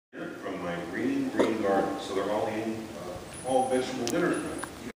green garden, so they're all eating all vegetable dinners.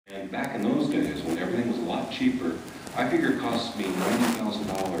 And back in those days, when everything was a lot cheaper, I figure it cost me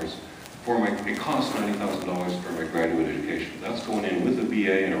 $90,000 for my, it cost $90,000 for my graduate education. That's going in with a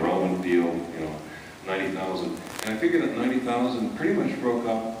BA in a relevant field, you know, $90,000. And I figured that $90,000 pretty much broke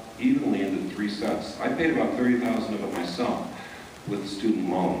up evenly into 3 sets. I paid about $30,000 of it myself with student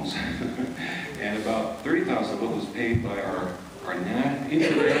loans. And about $30,000 of it was paid by our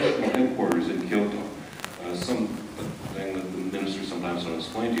international headquarters in Kyoto. Something that the ministers sometimes don't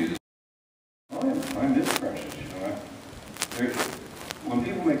explain to you. Time is precious, you know. When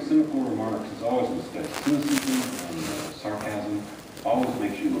people make cynical remarks, it's always a mistake. Cynicism and sarcasm always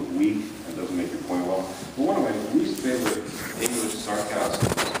makes you look weak and doesn't make your point well. But one of my least favorite English sarcasms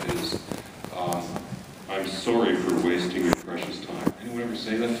is, I'm sorry for wasting your precious time. Anyone ever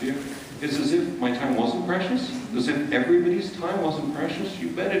say that to you? It's as if my time wasn't precious, as if everybody's time wasn't precious. You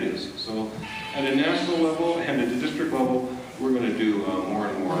bet it is. So at a national level and at a district level, we're going to do more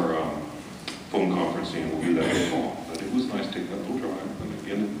and more phone conferencing, and we'll do that in the fall. But it was nice to take that little drive. And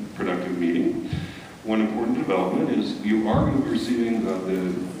again, a productive meeting. One important development is you are going to be receiving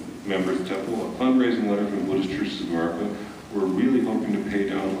the Members Temple, a fundraising letter from the Buddhist Churches of America. We're really hoping to pay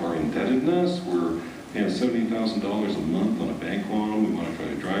down our indebtedness. We're paying $70,000 a month on a bank loan. We want to try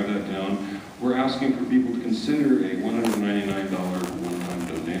to drive that down. We're asking for people to consider a $199 one-time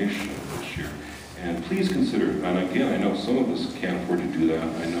donation this year. And please consider it. And again, I know some of us can't afford to do that.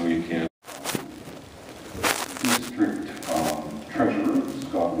 I know you can't. District Treasurer,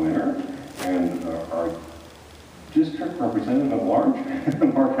 Scott Winter, and our District Representative at Large,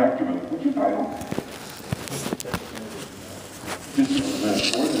 Mark Ackerman. What's your title? District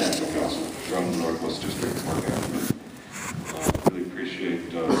Representative for the National Council from the Northwest District, Mark Ackerman. Really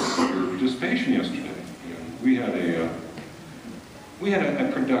appreciate your participation yesterday. And we had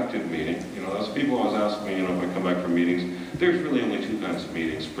a productive meeting. You know, those people always ask me, you know, if I come back from meetings, there's really only 2 kinds of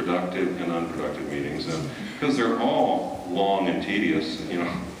meetings, productive and unproductive meetings. And because they're all long and tedious, you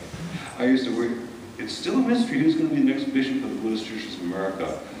know, I used to work, it's still a mystery who's going to be the next bishop of the Buddhist Churches of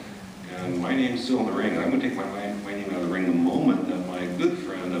America. And my name's still in the ring. I'm going to take my name out of the ring the moment that my good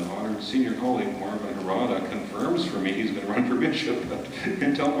friend and honored senior colleague, Marvin Harada, confirms for me he's going to run for bishop.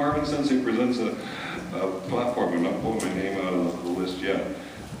 Until Marvin Sensei presents a platform, I'm not pulling my name out of the list yet.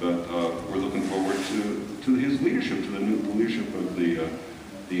 But we're looking forward to his leadership, to the new leadership of the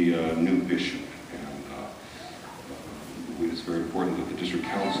new bishop. And it's very important that the district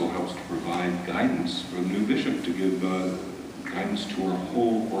council helps to provide guidance for the new bishop, to give guidance to our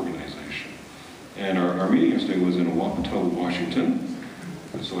whole organization. And our meeting yesterday was in Wapato, Washington.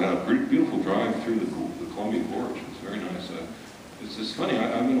 So we had a pretty beautiful drive through the Columbia Gorge. It's very nice. It's funny,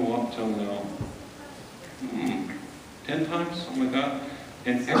 I've been to Wapato now 10 times, something like that.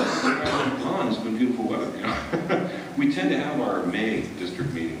 And every time I've gone, it's been beautiful weather. You know? We tend to have our May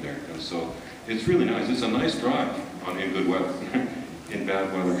district meeting there, and so it's really nice. It's a nice drive in good weather. In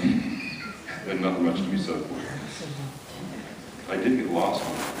bad weather, there's nothing much to be said for it. I did get lost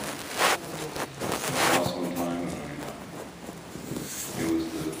one time, and it was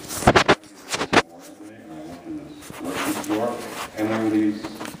the Wednesday, and I went to this grocery store, and there were these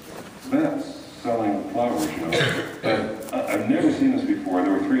vets selling flowers, you know. I've never seen this before.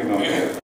 There were 3 of them.